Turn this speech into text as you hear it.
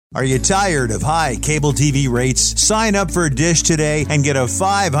Are you tired of high cable TV rates? Sign up for Dish today and get a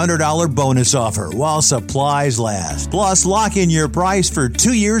 $500 bonus offer while supplies last. Plus, lock in your price for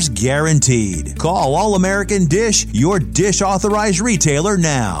 2 years guaranteed. Call All American Dish, your Dish authorized retailer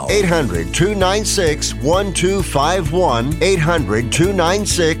now. 800-296-1251.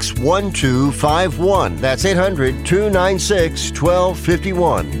 800-296-1251. That's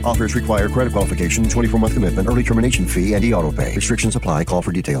 800-296-1251. Offers require credit qualification, 24-month commitment, early termination fee, and e-auto pay. Restrictions apply. Call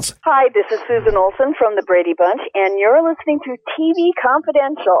for details. Hi, this is Susan Olson from the Brady Bunch, and you're listening to TV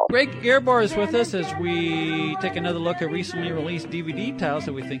Confidential. Greg Ehrbar is with us as we take another look at recently released DVD titles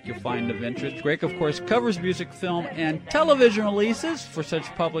that we think you'll find of interest. Greg, of course, covers music, film, and television releases for such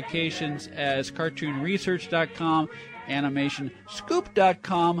publications as CartoonResearch.com,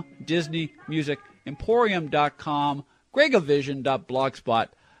 AnimationScoop.com, DisneyMusicEmporium.com,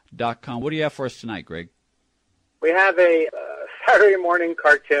 Gregavision.blogspot.com. What do you have for us tonight, Greg? We have a Saturday morning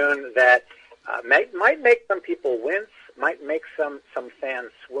cartoon that might make some people wince, might make some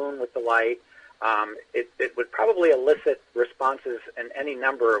fans swoon with delight. It would probably elicit responses in any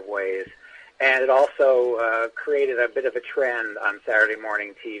number of ways, and it also created a bit of a trend on Saturday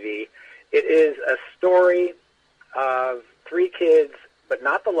morning TV. It is a story of 3 kids, but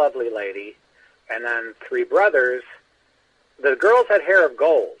not the lovely lady, and then 3 brothers. The girls had hair of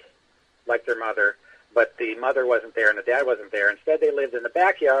gold, like their mother, but the mother wasn't there and the dad wasn't there. Instead, they lived in the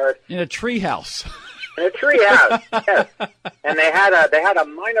backyard. In a treehouse. In a treehouse, yes. And they had a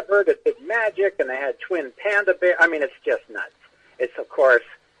minor bird that did magic, and they had twin panda bear. I mean, it's just nuts. It's, of course,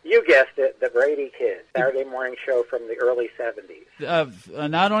 you guessed it, the Brady Kids, Saturday morning show from the early 70s.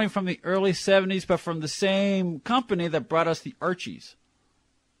 Not only from the early 70s, but from the same company that brought us the Archies.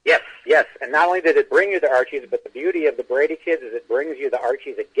 Yes, yes. And not only did it bring you the Archies, but the beauty of the Brady Kids is it brings you the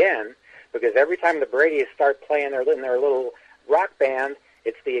Archies again, because every time the Bradys start playing in their little rock band,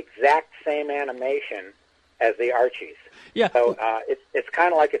 it's the exact same animation as the Archies. Yeah. So it's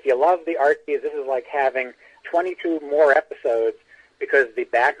kind of like if you love the Archies, this is like having 22 more episodes because the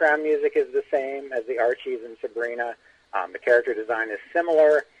background music is the same as the Archies and Sabrina. The character design is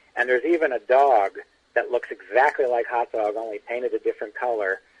similar, and there's even a dog that looks exactly like Hot Dog, only painted a different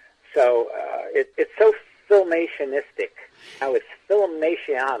color. So it's so Filmationistic. How it's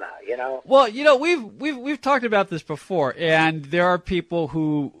Filmatiana, you know. Well, you know, we've talked about this before, and there are people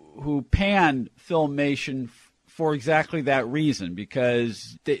who pan Filmation for exactly that reason,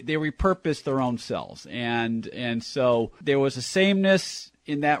 because they repurpose their own cells, and so there was a sameness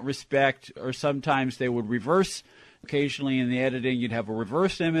in that respect, or sometimes they would reverse. Occasionally in the editing, you'd have a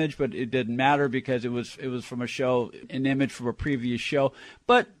reverse image, but it didn't matter because it was from a show, an image from a previous show.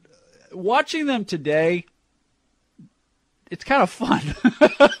 But watching them today, it's kind of fun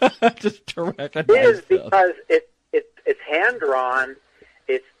just to recognize. It is because it's hand drawn,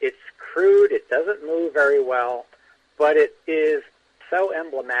 it's crude, it doesn't move very well, but it is so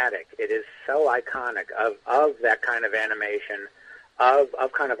emblematic. It is so iconic of that kind of animation, of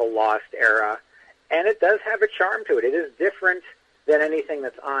kind of a lost era, and it does have a charm to it. It is different than anything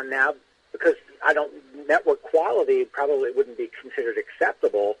that's on now because network quality probably wouldn't be considered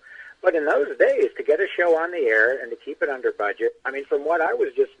acceptable. But in those days, to get a show on the air and to keep it under budget, I mean, from what I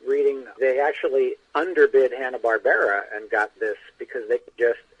was just reading, they actually underbid Hanna-Barbera and got this because they could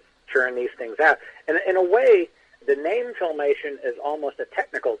just churn these things out. And in a way, the name Filmation is almost a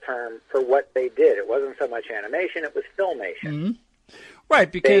technical term for what they did. It wasn't so much animation, it was Filmation. Mm-hmm.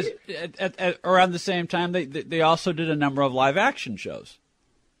 Right, because at around the same time, they also did a number of live-action shows.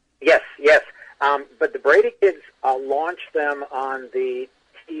 Yes, yes. But the Brady Kids launched them on the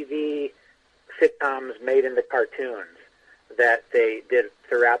TV sitcoms made into cartoons that they did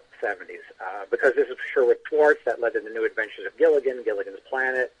throughout the 70s. Because this is Sherwood Schwartz, that led to the New Adventures of Gilligan, Gilligan's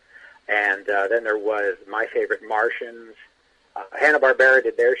Planet, and then there was My Favorite Martians. Hanna-Barbera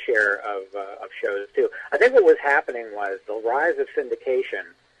did their share of shows, too. I think what was happening was the rise of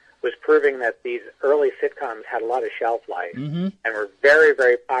syndication was proving that these early sitcoms had a lot of shelf life and were very,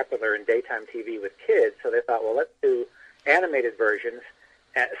 very popular in daytime TV with kids, so they thought, well, let's do animated versions.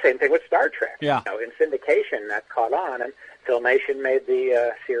 Same thing with Star Trek. Yeah. You know, in syndication, that caught on, and Filmation made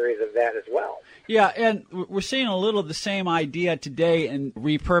the series of that as well. Yeah, and we're seeing a little of the same idea today in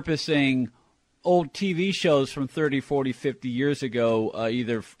repurposing old TV shows from 30, 40, 50 years ago,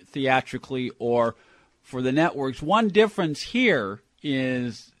 either theatrically or for the networks. One difference here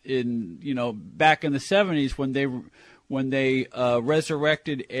is back in the 70s when they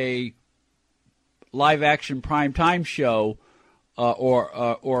resurrected a live-action primetime show,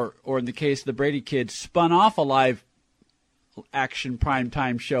 or in the case of the Brady Kids, spun off a live-action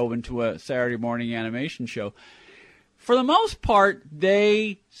primetime show into a Saturday morning animation show. for the most part,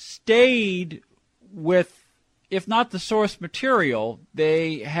 they stayed with, if not the source material,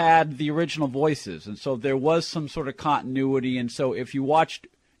 they had the original voices, and so there was some sort of continuity. And so if you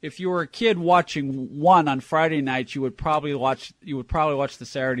were a kid watching one on Friday nights, you would probably watch the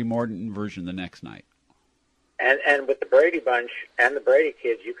Saturday morning version the next night. And with the Brady Bunch and the Brady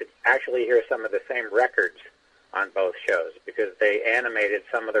Kids, you could actually hear some of the same records on both shows because they animated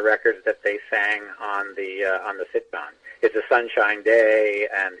some of the records that they sang on the sitcom. It's a Sunshine Day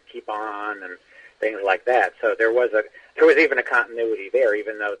and Keep On and things like that. So there was even a continuity there,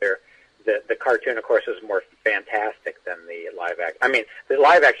 even though the cartoon, of course, was more fantastic than the live action. I mean, the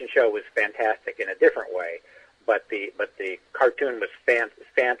live action show was fantastic in a different way, but the cartoon was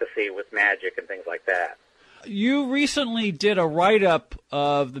fantasy with magic and things like that. You recently did a write-up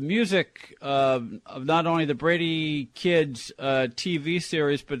of the music of not only the Brady Kids TV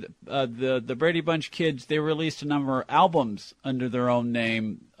series, but the Brady Bunch Kids. They released a number of albums under their own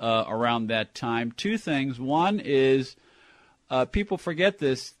name around that time. Two things. One is, people forget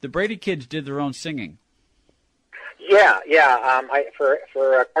this, the Brady Kids did their own singing. Yeah. For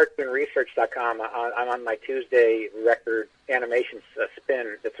CartoonResearch.com, I'm on my Tuesday record animation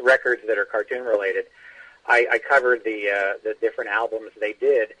spin. It's records that are cartoon-related. I covered the different albums they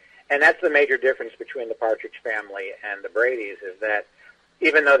did, and that's the major difference between the Partridge Family and the Bradys is that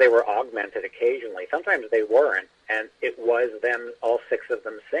even though they were augmented occasionally, sometimes they weren't, and it was them, all six of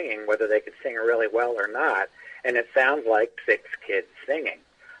them singing, whether they could sing really well or not, and it sounds like six kids singing.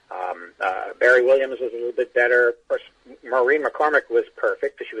 Barry Williams was a little bit better. Of course, Maureen McCormick was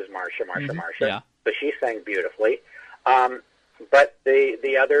perfect because she was Marcia. Yeah. So she sang beautifully. But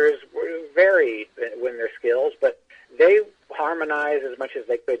the others varied in their skills, but they harmonized as much as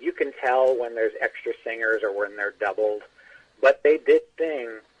they could. You can tell when there's extra singers or when they're doubled, but they did sing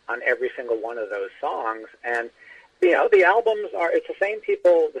on every single one of those songs. And, the albums it's the same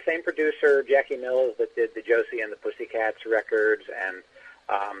people, the same producer, Jackie Mills, that did the Josie and the Pussycats records and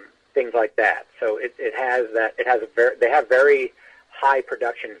things like that. So they have very high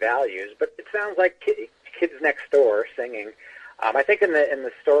production values, but it sounds like kids next door singing. I think in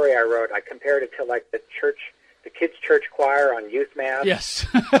the story I wrote, I compared it to like the kids' church choir on Youth Mass. Yes.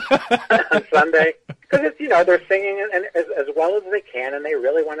 On Sunday, because they're singing and as well as they can, and they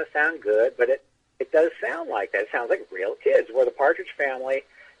really want to sound good, but it does sound like that. It sounds like real kids. Where the Partridge Family,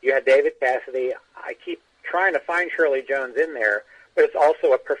 you had David Cassidy. I keep trying to find Shirley Jones in there, but it's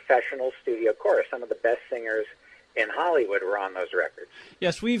also a professional studio chorus. Some of the best singers in Hollywood were on those records.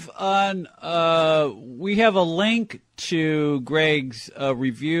 Yes, we have a link to Greg's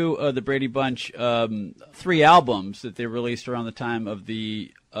review of the Brady Bunch 3 albums that they released around the time of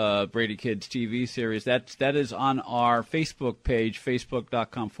the Brady Kids TV series. That is on our Facebook page,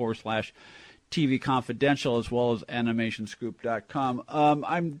 facebook.com/TV Confidential, as well as animationscoop.com.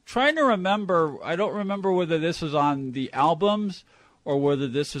 I'm trying to remember. I don't remember whether this was on the albums or whether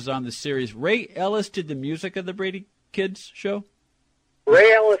this was on the series. Ray Ellis did the music of the Brady Kids show?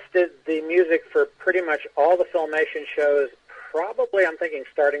 Ray Ellis did the music for pretty much all the Filmation shows, probably, I'm thinking,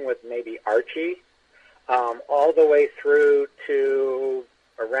 starting with maybe Archie, all the way through to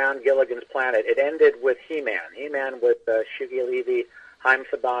around Gilligan's Planet. It ended with He-Man. He-Man with Shugi Levy, Haim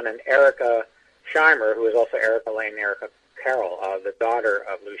Saban, and Erica Scheimer, who is also Erica Lane, Erica Carroll, the daughter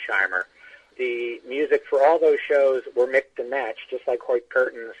of Lou Scheimer. The music for all those shows were mixed and matched, just like Hoyt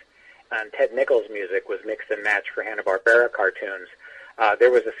Curtin's and Ted Nichols' music was mixed and matched for Hanna-Barbera cartoons.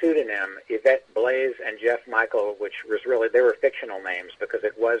 There was a pseudonym, Yvette Blaze and Jeff Michael, which was really, they were fictional names because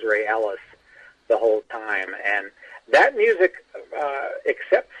it was Ray Ellis the whole time. And that music,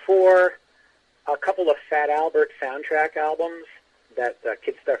 except for a couple of Fat Albert soundtrack albums that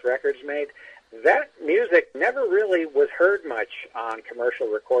Kid Stuff Records made, that music never really was heard much on commercial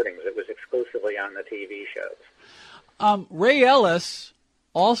recordings. It was exclusively on the TV shows. Ray Ellis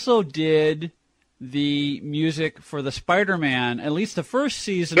also did the music for the Spider-Man, at least the first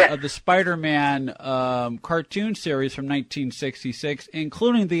season of the Spider-Man cartoon series from 1966,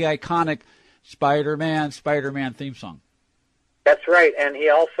 including the iconic Spider-Man theme song. That's right, and he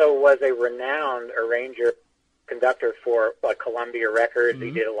also was a renowned arranger, conductor for Columbia Records. Mm-hmm.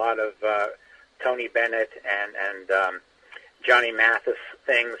 He did a lot of Tony Bennett and Johnny Mathis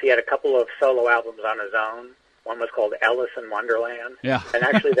things. He had a couple of solo albums on his own. One was called Ellis in Wonderland, and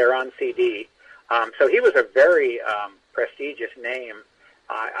actually they're on CD. So he was a very prestigious name.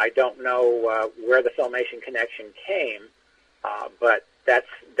 I don't know where the Filmation connection came, but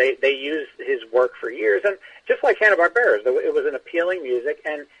they used his work for years. And just like Hanna-Barbera's, it was an appealing music,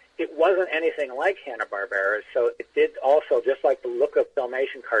 and it wasn't anything like Hanna-Barbera, so it did also, just like the look of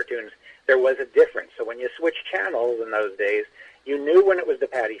Filmation cartoons, there was a difference. So when you switched channels in those days, you knew when it was the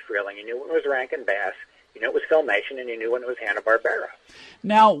Patty Freeling, you knew when it was Rankin Bass, you knew it was Filmation, and you knew when it was Hanna-Barbera.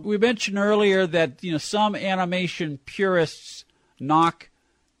 Now, we mentioned earlier that some animation purists knock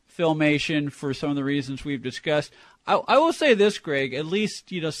Filmation for some of the reasons we've discussed. I will say this, Greg. At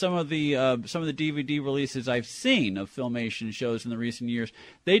least some of the DVD releases I've seen of Filmation shows in the recent years,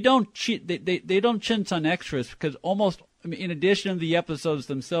 they don't chintz on extras because in addition to the episodes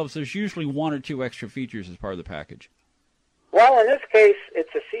themselves, there's usually one or two extra features as part of the package. Well, in this case, it's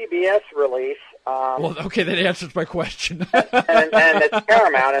a CBS release. Well, okay, that answers my question. and it's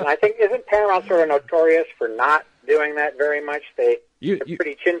Paramount, and I think, isn't Paramount sort of notorious for not doing that very much? They're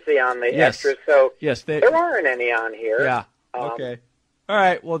pretty chintzy on the extras, so there aren't any on here. Yeah. Okay. All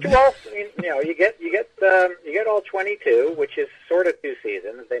right. Well, you get all 22, which is sort of 2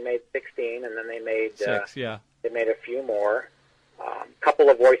 seasons. They made 16, and then they made 6. Yeah. They made a few more. A couple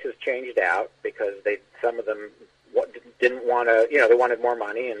of voices changed out because some of them didn't want to, they wanted more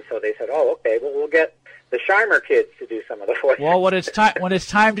money, and so they said, "Oh, okay, well, we'll get the Scheimer kids to do some of the voices." Well, when it's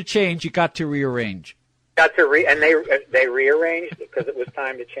time to change, you got to rearrange. And they rearranged because it was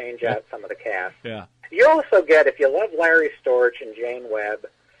time to change out some of the cast. Yeah. You also get, if you love Larry Storch and Jane Webb,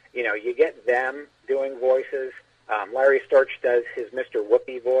 you get them doing voices. Larry Storch does his Mr.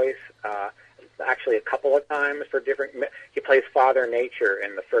 Whoopi voice. Actually, a couple of times for different. He plays Father Nature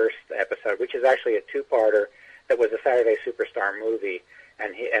in the first episode, which is actually a 2-parter. That was a Saturday Superstar movie,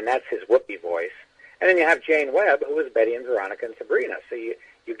 and that's his Whoopi voice. And then you have Jane Webb, who was Betty and Veronica and Sabrina. So you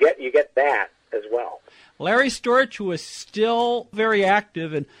get that as well. Larry Storch, who is still very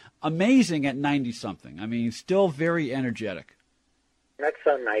active and amazing at 90-something. I mean, still very energetic. That's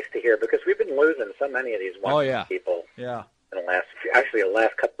so nice to hear because we've been losing so many of these wonderful people. Yeah. In the last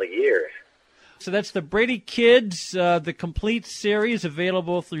couple of years. So that's the Brady Kids, the complete series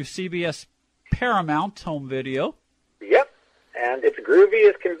available through CBS Paramount Home Video. Yep, and it's groovy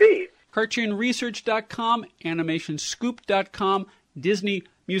as can be. CartoonResearch.com, AnimationScoop.com,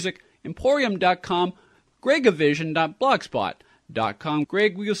 DisneyMusicEmporium.com, Gregavision.blogspot.com.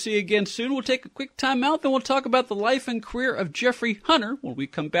 Greg, we'll see you again soon. We'll take a quick time out, then we'll talk about the life and career of Jeffrey Hunter when we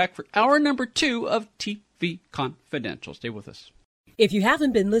come back for hour number 2 of TV Confidential. Stay with us. If you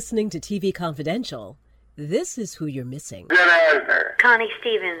haven't been listening to TV Confidential, this is who you're missing. Jen Asner, Connie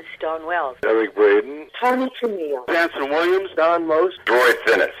Stevens, Dawn Wells, Eric Braden, Tony Camille, Anson Williams, Don Most, Roy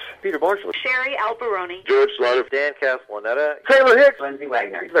Finnis, Peter Marshall, Sherry Alberoni, George Slaughter, Dan Castellaneta, Taylor Hicks, Lindsay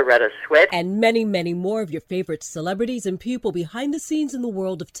Wagner, Loretta Swett, and many, many more of your favorite celebrities and people behind the scenes in the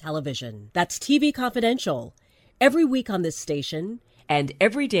world of television. That's TV Confidential, every week on this station and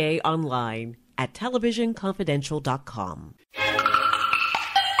every day online at televisionconfidential.com.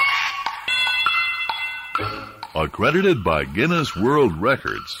 Accredited by Guinness World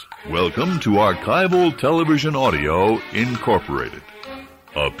Records, welcome to Archival Television Audio Incorporated,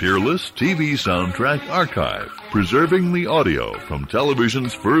 a peerless TV soundtrack archive preserving the audio from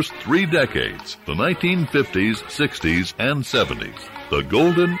television's first 3 decades, the 1950s, 60s, and 70s, the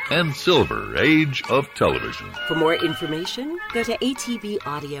golden and silver age of television. For more information, go to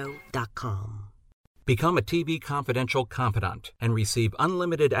atbaudio.com. Become a TV Confidential confidant and receive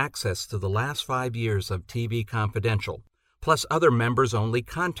unlimited access to the last 5 years of TV Confidential, plus other members-only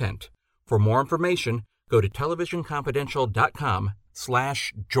content. For more information, go to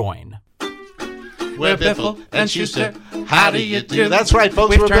televisionconfidential.com/join. We're Biffle and Schuster. How do you do? That's right,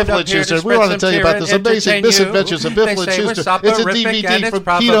 folks. We're Biffle and Schuster. We want to tell you about this amazing misadventures of Biffle and Schuster. It's a DVD from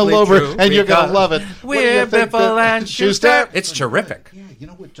Pino Lover, and you're going to love it. We're Biffle and Schuster. It's terrific. Yeah, you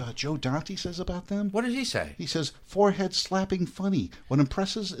know what Joe Dante says about them? What did he say? He says, forehead slapping funny. What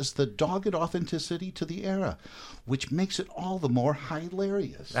impresses is the dogged authenticity to the era, which makes it all the more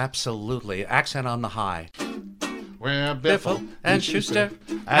hilarious. Absolutely. Accent on the high. We're Biffle and Schuster,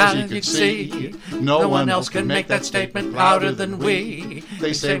 as you can see. No one else can make that statement louder than we.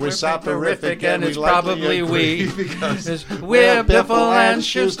 They say we're soporific, and it's probably we. Because we're Biffle and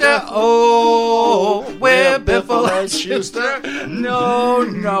Schuster. Oh, we're Biffle and Schuster. No,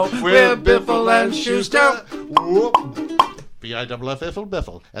 we're Biffle and Schuster. B-I-F-F-L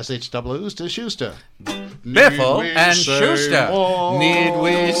Biffle. S-H-W-S to Schuster. Biffle and Schuster. Need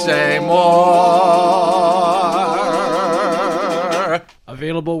we say more?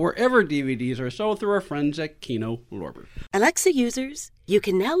 Available wherever DVDs are sold through our friends at Kino Lorber. Alexa users, you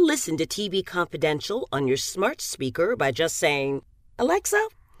can now listen to TV Confidential on your smart speaker by just saying, Alexa,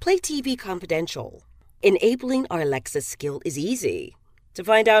 play TV Confidential. Enabling our Alexa skill is easy. To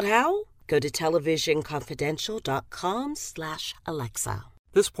find out how, go to televisionconfidential.com/Alexa.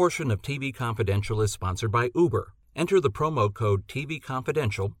 This portion of TV Confidential is sponsored by Uber. Enter the promo code TV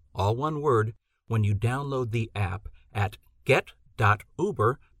Confidential, all one word, when you download the app at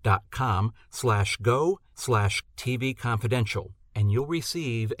get.uber.com/go/TV Confidential, and you'll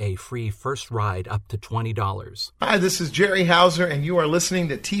receive a free first ride up to $20. Hi, this is Jerry Hauser, and you are listening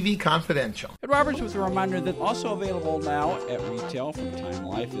to TV Confidential. Ed Roberts with a reminder that also available now at retail from Time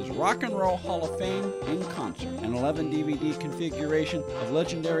Life is Rock and Roll Hall of Fame in Concert, an 11 DVD configuration of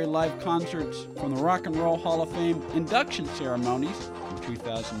legendary live concerts from the Rock and Roll Hall of Fame induction ceremonies from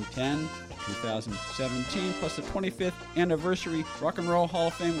 2010 to 2017, plus the 25th anniversary Rock and Roll Hall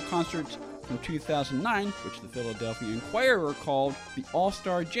of Fame concerts from 2009, which the Philadelphia Inquirer called the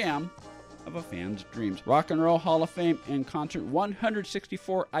All-Star Jam of a fan's dreams. Rock and Roll Hall of Fame in Concert,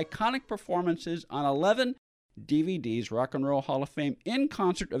 164 iconic performances on 11 DVDs. Rock and Roll Hall of Fame in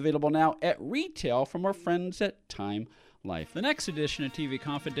Concert, available now at retail from our friends at Time Life. The next edition of TV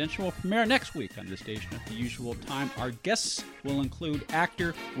Confidential will premiere next week on this station at the usual time. Our guests will include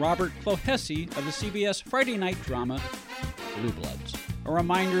actor Robert Clohessy of the CBS Friday night drama Blue Bloods. A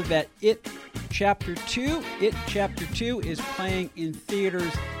reminder that It Chapter 2 is playing in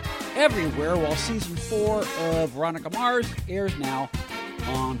theaters everywhere, while Season 4 of Veronica Mars airs now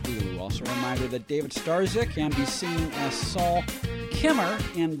on Hulu. Also a reminder that David Starzyk can be seen as Saul Kimmer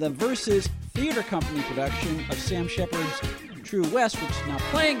in the Versus Theater Company production of Sam Shepard's True West, which is now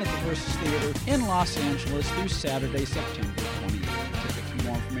playing at the Versus Theater in Los Angeles through Saturday, September 28th. Tickets for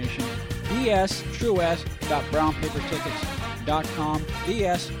more information, vstruest.brownpapertickets.com,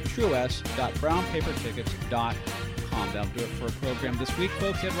 vstruest.brownpapertickets.com. That'll do it for a program this week,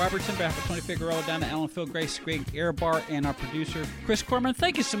 folks. Ed Robertson, back with Tony Figueroa, down to Alan Phil Grace, Greg Airbar, and our producer, Chris Corman.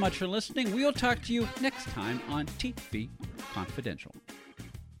 Thank you so much for listening. We'll talk to you next time on TV Confidential.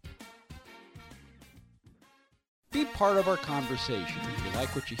 Be part of our conversation. If you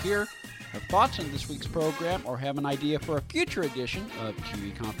like what you hear, have thoughts on this week's program, or have an idea for a future edition of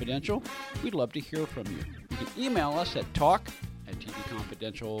TV Confidential, we'd love to hear from you. You can email us at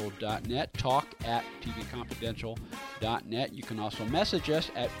talk@tvconfidential.net, talk@tvconfidential.net. You can also message us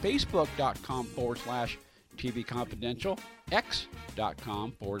at facebook.com/TV Confidential,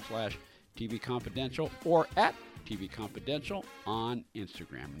 x.com/TV Confidential, or at TV Confidential on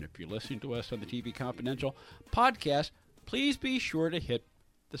Instagram. And if you're listening to us on the TV Confidential podcast, please be sure to hit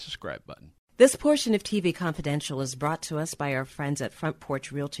the subscribe button. This portion of TV Confidential is brought to us by our friends at Front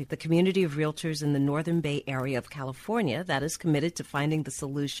Porch Realty, the community of realtors in the Northern Bay area of California that is committed to finding the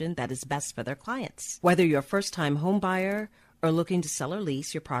solution that is best for their clients. Whether you're a first-time home buyer or looking to sell or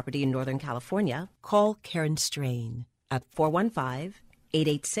lease your property in Northern California, call Karen Strain at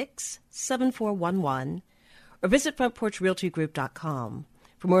 415-886-7411 or visit frontporchrealtygroup.com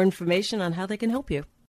for more information on how they can help you.